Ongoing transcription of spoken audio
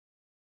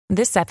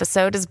This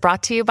episode is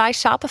brought to you by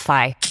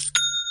Shopify.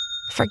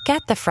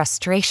 Forget the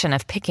frustration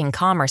of picking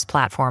commerce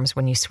platforms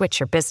when you switch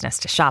your business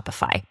to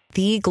Shopify,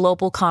 the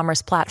global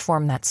commerce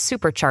platform that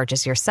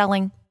supercharges your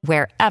selling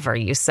wherever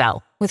you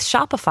sell. With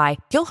Shopify,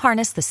 you'll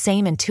harness the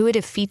same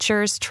intuitive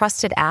features,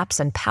 trusted apps,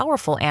 and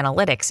powerful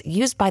analytics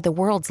used by the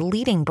world's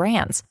leading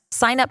brands.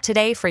 Sign up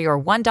today for your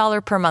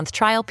 $1 per month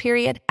trial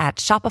period at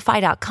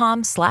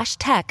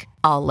shopify.com/tech,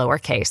 all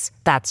lowercase.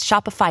 That's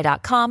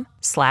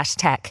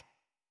shopify.com/tech.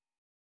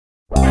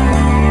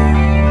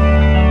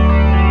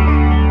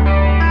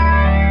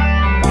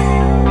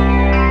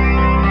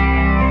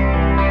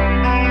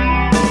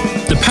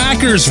 The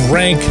Packers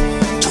rank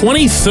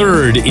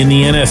 23rd in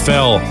the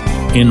NFL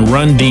in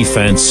run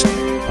defense,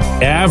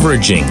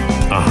 averaging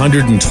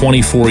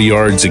 124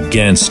 yards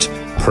against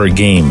per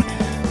game.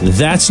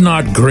 That's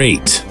not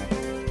great.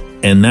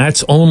 And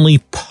that's only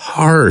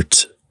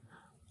part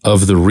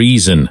of the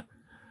reason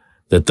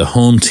that the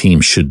home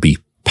team should be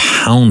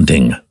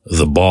pounding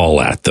the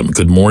ball at them.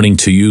 Good morning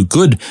to you.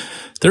 Good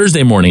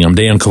Thursday morning. I'm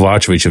Dan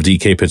Kovacevic of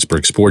DK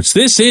Pittsburgh Sports.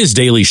 This is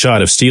Daily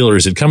Shot of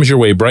Steelers. It comes your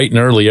way bright and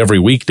early every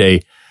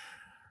weekday.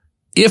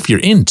 If you're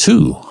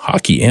into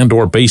hockey and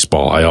or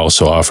baseball, I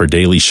also offer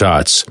daily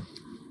shots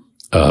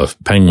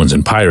of Penguins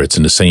and Pirates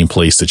in the same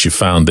place that you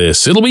found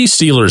this. It'll be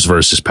Steelers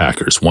versus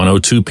Packers,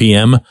 1:02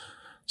 p.m.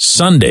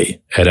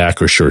 Sunday at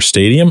Acrisure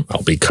Stadium.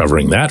 I'll be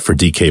covering that for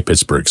DK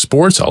Pittsburgh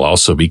Sports. I'll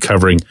also be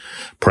covering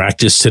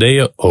practice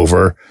today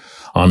over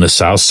on the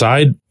south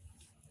side.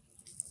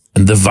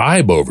 And the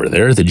vibe over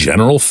there, the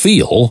general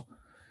feel,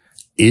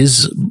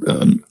 is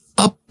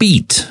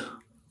upbeat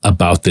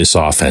about this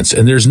offense.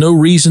 And there's no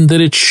reason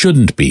that it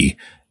shouldn't be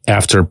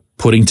after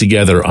putting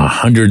together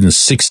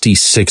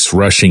 166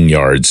 rushing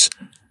yards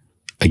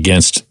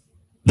against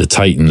the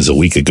Titans a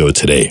week ago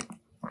today.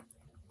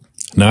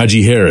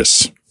 Najee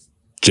Harris,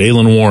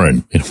 Jaylen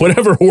Warren, in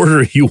whatever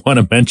order you want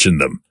to mention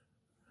them,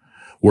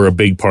 were a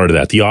big part of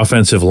that. The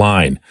offensive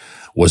line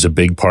was a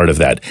big part of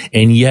that.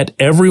 And yet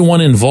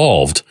everyone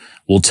involved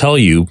will tell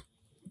you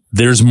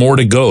there's more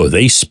to go.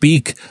 They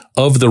speak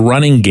of the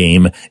running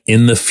game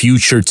in the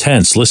future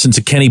tense. Listen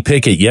to Kenny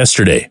Pickett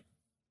yesterday.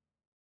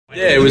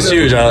 Yeah, it was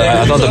huge.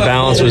 I thought the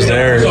balance was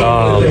there.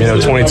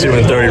 22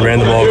 and 30 ran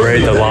the ball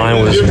great. The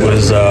line was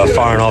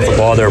firing off the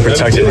ball. They were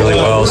protected really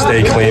well,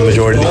 stayed clean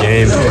majority of the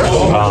game.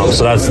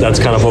 So that's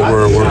kind of what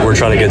we're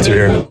trying to get to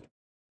here.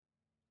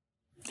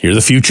 Hear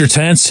the future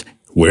tense,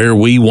 where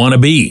we want to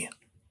be.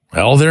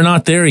 Well, they're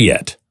not there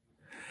yet.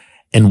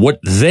 And what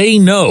they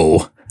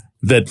know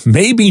that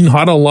maybe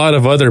not a lot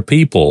of other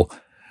people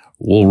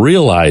will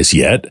realize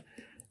yet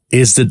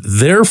is that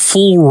their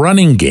full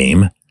running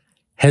game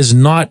has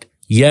not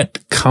yet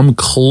come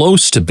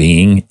close to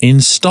being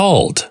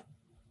installed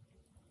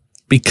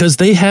because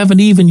they haven't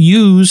even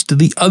used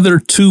the other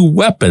two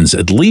weapons,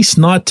 at least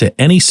not to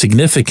any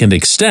significant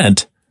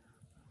extent,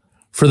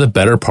 for the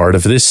better part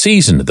of this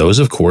season. Those,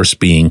 of course,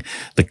 being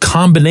the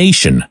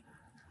combination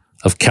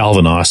of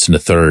Calvin Austin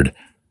III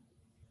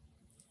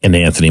and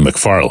Anthony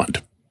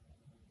McFarland.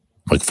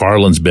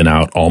 McFarland's been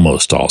out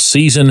almost all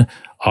season.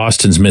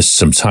 Austin's missed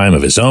some time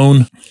of his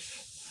own.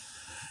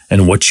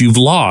 And what you've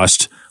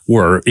lost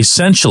were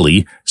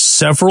essentially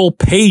several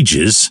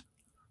pages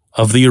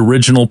of the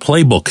original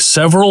playbook,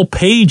 several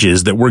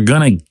pages that were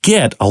going to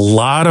get a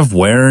lot of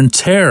wear and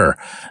tear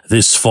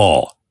this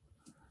fall.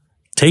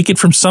 Take it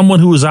from someone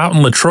who was out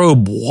in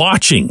Latrobe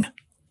watching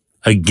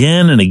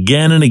again and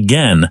again and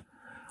again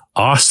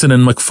Austin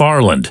and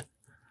McFarland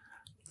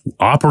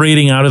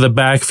operating out of the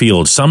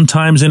backfield,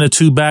 sometimes in a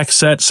two-back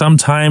set,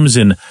 sometimes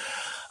in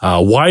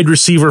wide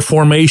receiver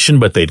formation,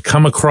 but they'd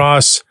come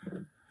across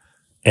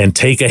and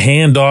take a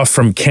handoff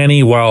from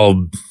Kenny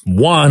while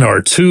one or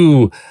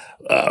two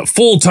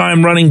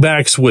full-time running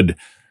backs would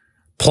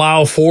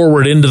plow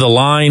forward into the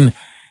line.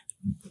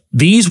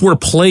 These were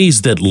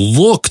plays that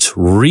looked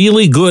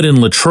really good in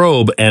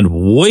Latrobe, and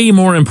way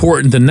more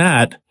important than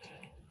that,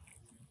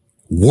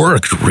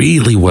 worked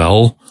really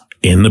well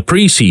in the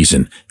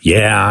preseason.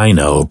 Yeah, I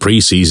know.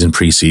 Preseason.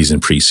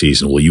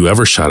 Will you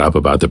ever shut up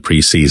about the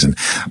preseason?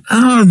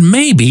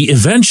 Maybe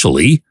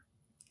eventually,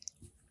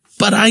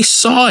 but I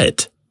saw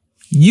it.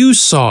 You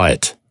saw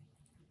it.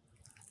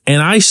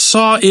 And I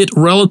saw it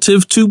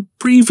relative to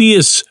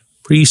previous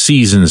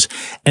preseasons,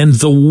 and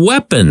the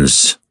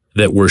weapons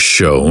that were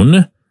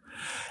shown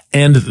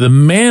and the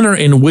manner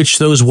in which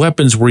those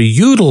weapons were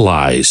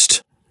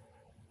utilized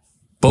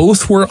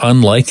both were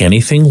unlike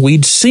anything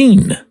we'd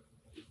seen.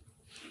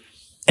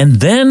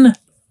 And then,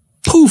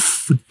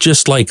 poof,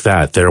 just like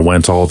that, there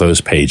went all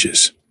those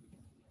pages.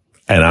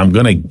 And I'm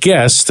going to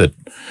guess that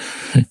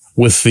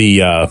with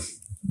the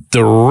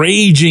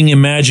raging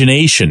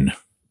imagination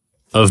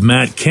of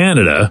Matt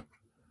Canada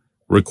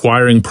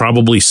requiring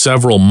probably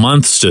several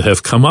months to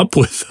have come up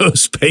with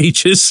those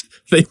pages,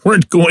 they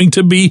weren't going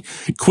to be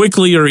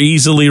quickly or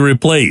easily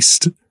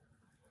replaced.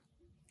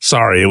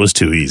 Sorry, it was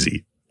too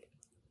easy.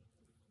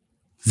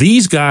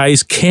 These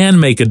guys can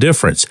make a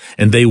difference,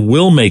 and they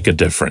will make a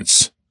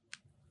difference.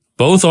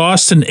 Both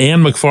Austin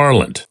and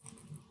McFarland.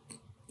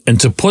 And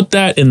to put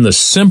that in the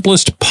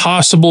simplest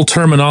possible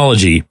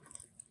terminology,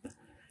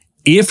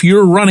 if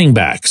your running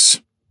backs,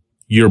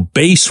 your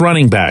base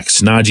running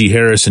backs, Najee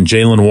Harris and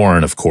Jaylen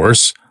Warren, of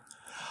course,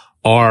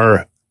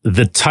 are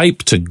the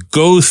type to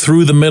go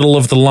through the middle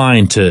of the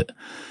line, to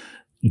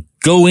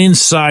go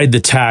inside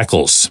the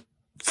tackles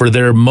for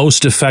their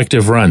most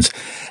effective runs.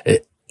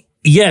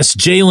 Yes,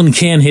 Jaylen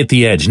can hit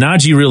the edge.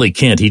 Najee really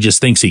can't. He just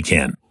thinks he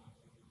can.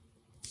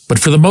 But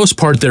for the most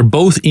part, they're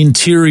both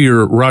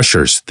interior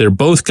rushers. They're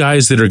both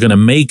guys that are going to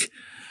make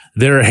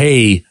their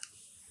hay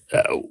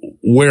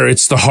where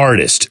it's the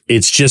hardest.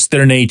 It's just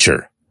their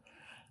nature.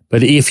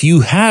 But if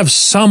you have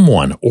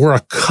someone or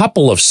a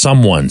couple of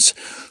someones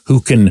who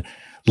can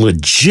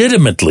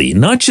legitimately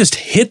not just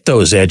hit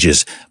those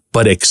edges,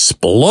 but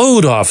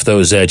explode off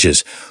those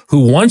edges,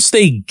 who once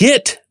they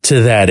get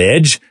to that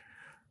edge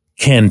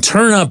can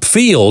turn up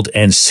field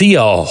and see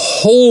a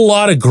whole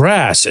lot of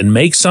grass and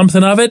make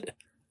something of it,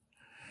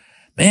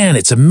 man,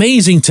 it's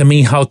amazing to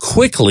me how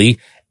quickly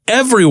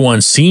everyone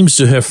seems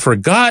to have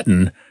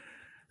forgotten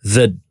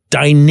the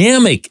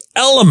dynamic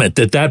element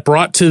that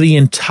brought to the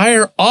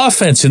entire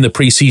offense in the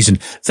preseason.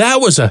 That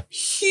was a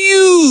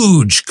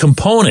huge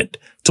component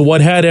to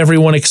what had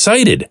everyone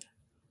excited.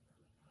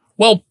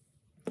 Well,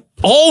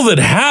 all that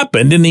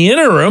happened in the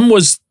interim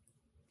was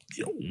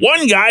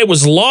one guy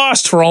was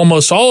lost for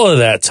almost all of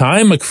that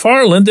time,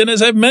 McFarland, and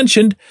as I've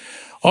mentioned,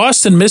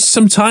 Austin missed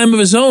some time of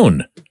his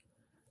own.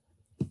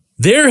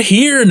 They're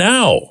here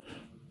now.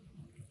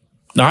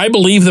 Now, I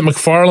believe that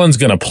McFarland's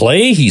going to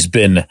play. He's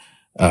been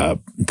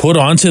put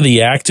onto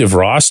the active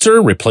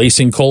roster,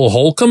 replacing Cole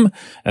Holcomb.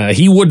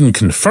 He wouldn't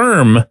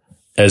confirm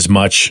as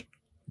much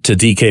to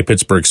DK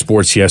Pittsburgh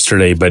Sports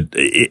yesterday, but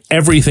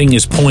everything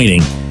is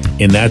pointing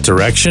in that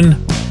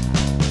direction.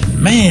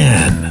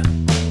 Man,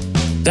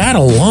 that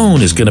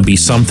alone is going to be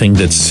something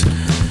that's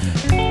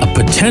a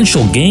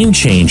potential game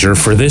changer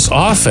for this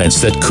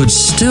offense that could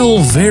still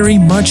very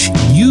much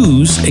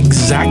use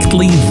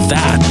exactly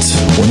that.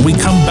 When we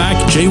come back,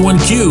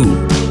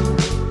 J1Q.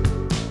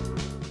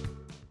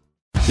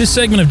 This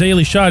segment of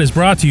Daily Shot is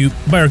brought to you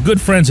by our good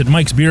friends at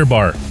Mike's Beer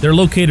Bar. They're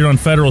located on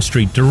Federal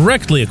Street,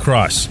 directly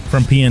across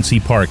from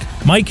PNC Park.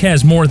 Mike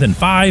has more than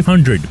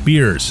 500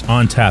 beers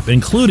on tap,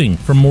 including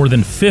from more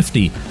than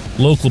 50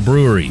 local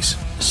breweries.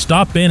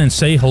 Stop in and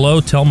say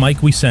hello. Tell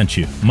Mike we sent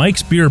you.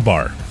 Mike's Beer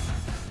Bar.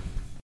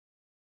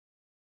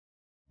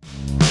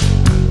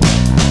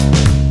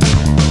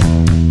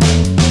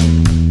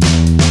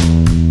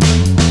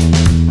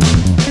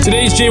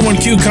 Today's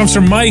J1Q comes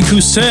from Mike, who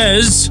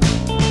says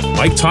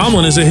Mike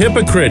Tomlin is a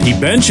hypocrite. He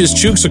benches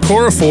Chuks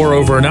Okorafor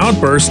over an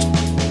outburst,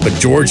 but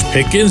George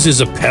Pickens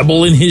is a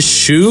pebble in his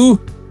shoe?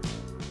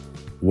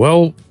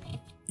 Well,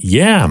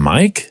 yeah,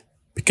 Mike,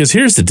 because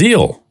here's the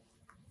deal.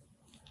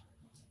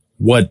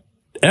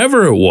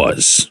 Whatever it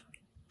was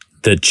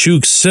that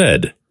Chuks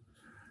said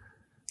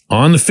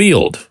on the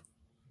field,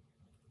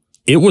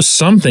 it was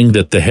something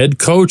that the head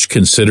coach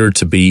considered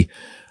to be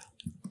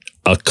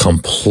a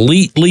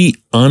completely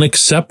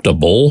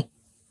unacceptable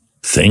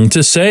thing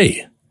to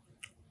say.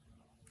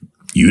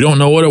 You don't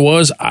know what it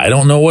was. I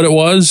don't know what it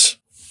was.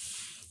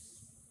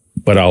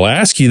 But I'll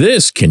ask you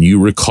this. Can you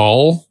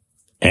recall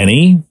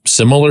any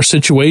similar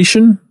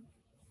situation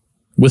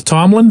with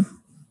Tomlin?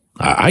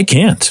 I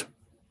can't.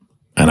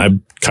 And I've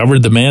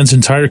covered the man's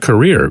entire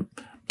career.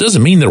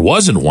 Doesn't mean there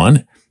wasn't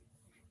one.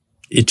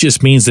 It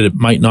just means that it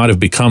might not have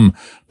become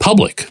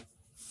public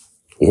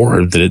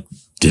or that it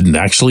didn't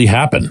actually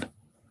happen.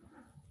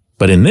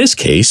 But in this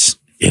case,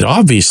 it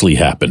obviously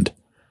happened.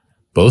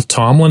 Both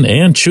Tomlin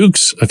and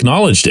Chuks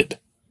acknowledged it.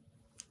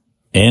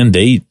 And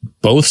they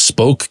both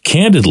spoke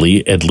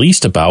candidly, at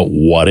least about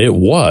what it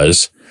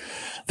was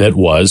that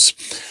was,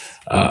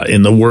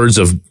 in the words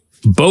of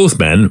both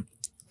men,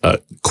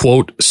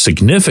 quote,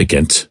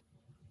 significant,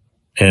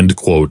 end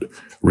quote,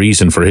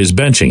 reason for his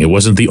benching. It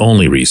wasn't the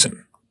only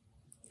reason.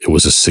 It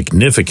was a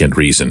significant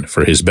reason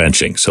for his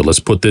benching. So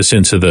let's put this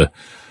into the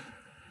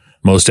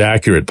most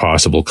accurate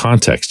possible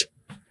context.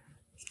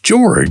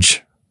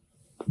 George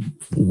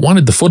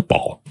wanted the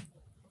football.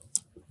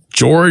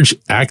 George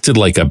acted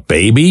like a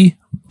baby,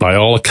 by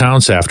all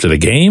accounts, after the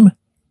game.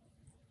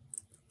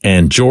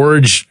 And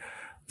George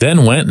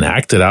then went and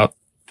acted out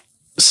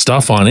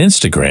stuff on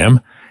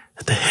Instagram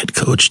that the head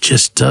coach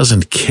just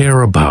doesn't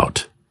care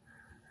about.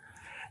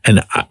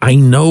 And I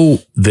know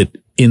that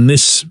in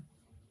this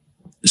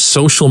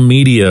social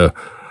media,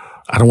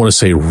 I don't want to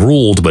say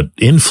ruled, but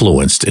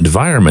influenced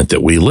environment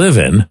that we live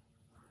in,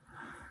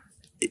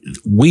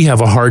 we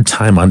have a hard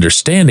time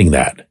understanding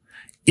that.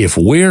 If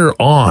we're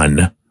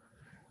on,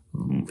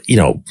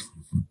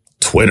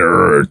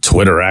 Twitter or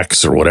Twitter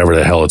X or whatever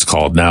the hell it's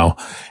called now,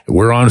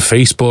 we're on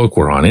Facebook,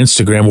 we're on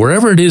Instagram,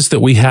 wherever it is that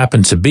we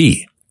happen to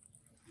be,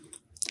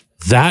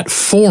 that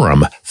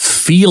forum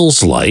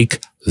feels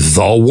like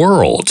the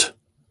world.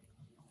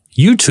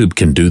 YouTube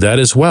can do that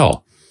as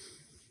well,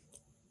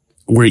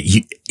 where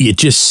it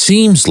just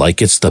seems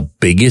like it's the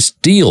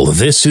biggest deal.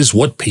 This is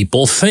what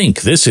people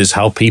think. This is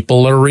how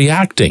people are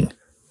reacting.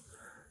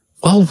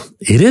 Well,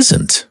 it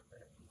isn't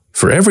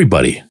for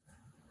everybody.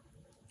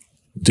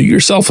 Do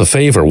yourself a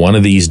favor one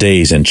of these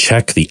days and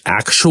check the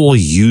actual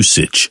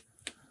usage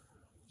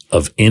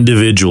of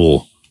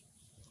individual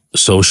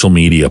social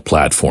media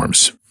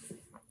platforms.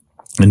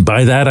 And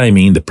by that, I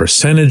mean the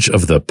percentage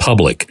of the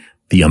public,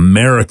 the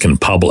American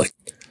public,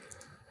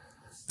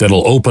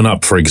 that'll open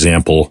up, for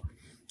example,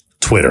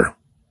 Twitter.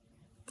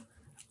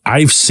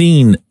 I've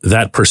seen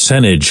that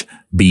percentage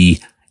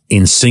be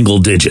in single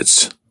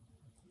digits.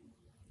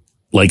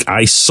 Like,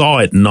 I saw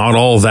it not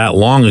all that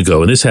long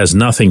ago, and this has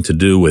nothing to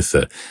do with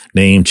the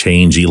name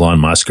change, Elon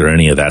Musk, or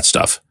any of that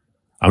stuff.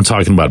 I'm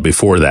talking about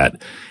before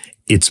that.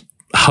 It's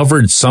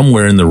hovered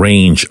somewhere in the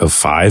range of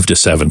 5 to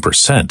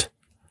 7%.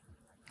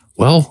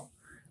 Well,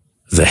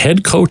 the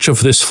head coach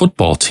of this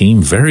football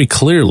team very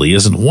clearly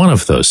isn't one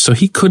of those, so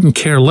he couldn't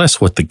care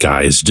less what the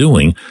guy is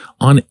doing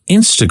on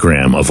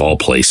Instagram, of all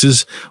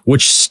places,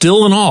 which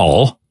still in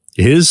all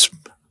is,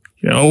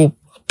 a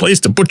place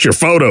to put your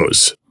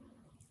photos.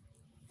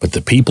 But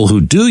the people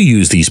who do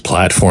use these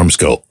platforms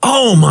go,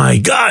 oh my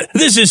God,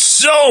 this is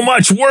so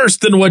much worse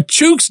than what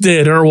Chooks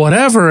did or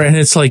whatever. And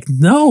it's like,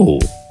 no,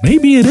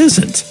 maybe it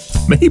isn't.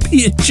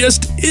 Maybe it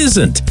just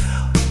isn't.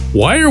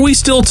 Why are we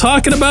still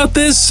talking about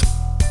this?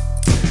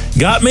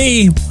 Got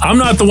me. I'm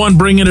not the one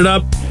bringing it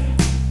up.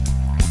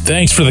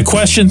 Thanks for the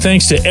question.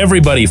 Thanks to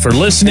everybody for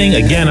listening.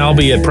 Again, I'll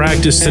be at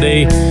practice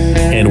today,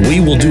 and we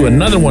will do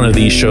another one of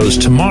these shows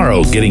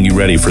tomorrow, getting you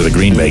ready for the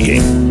Green Bay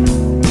game.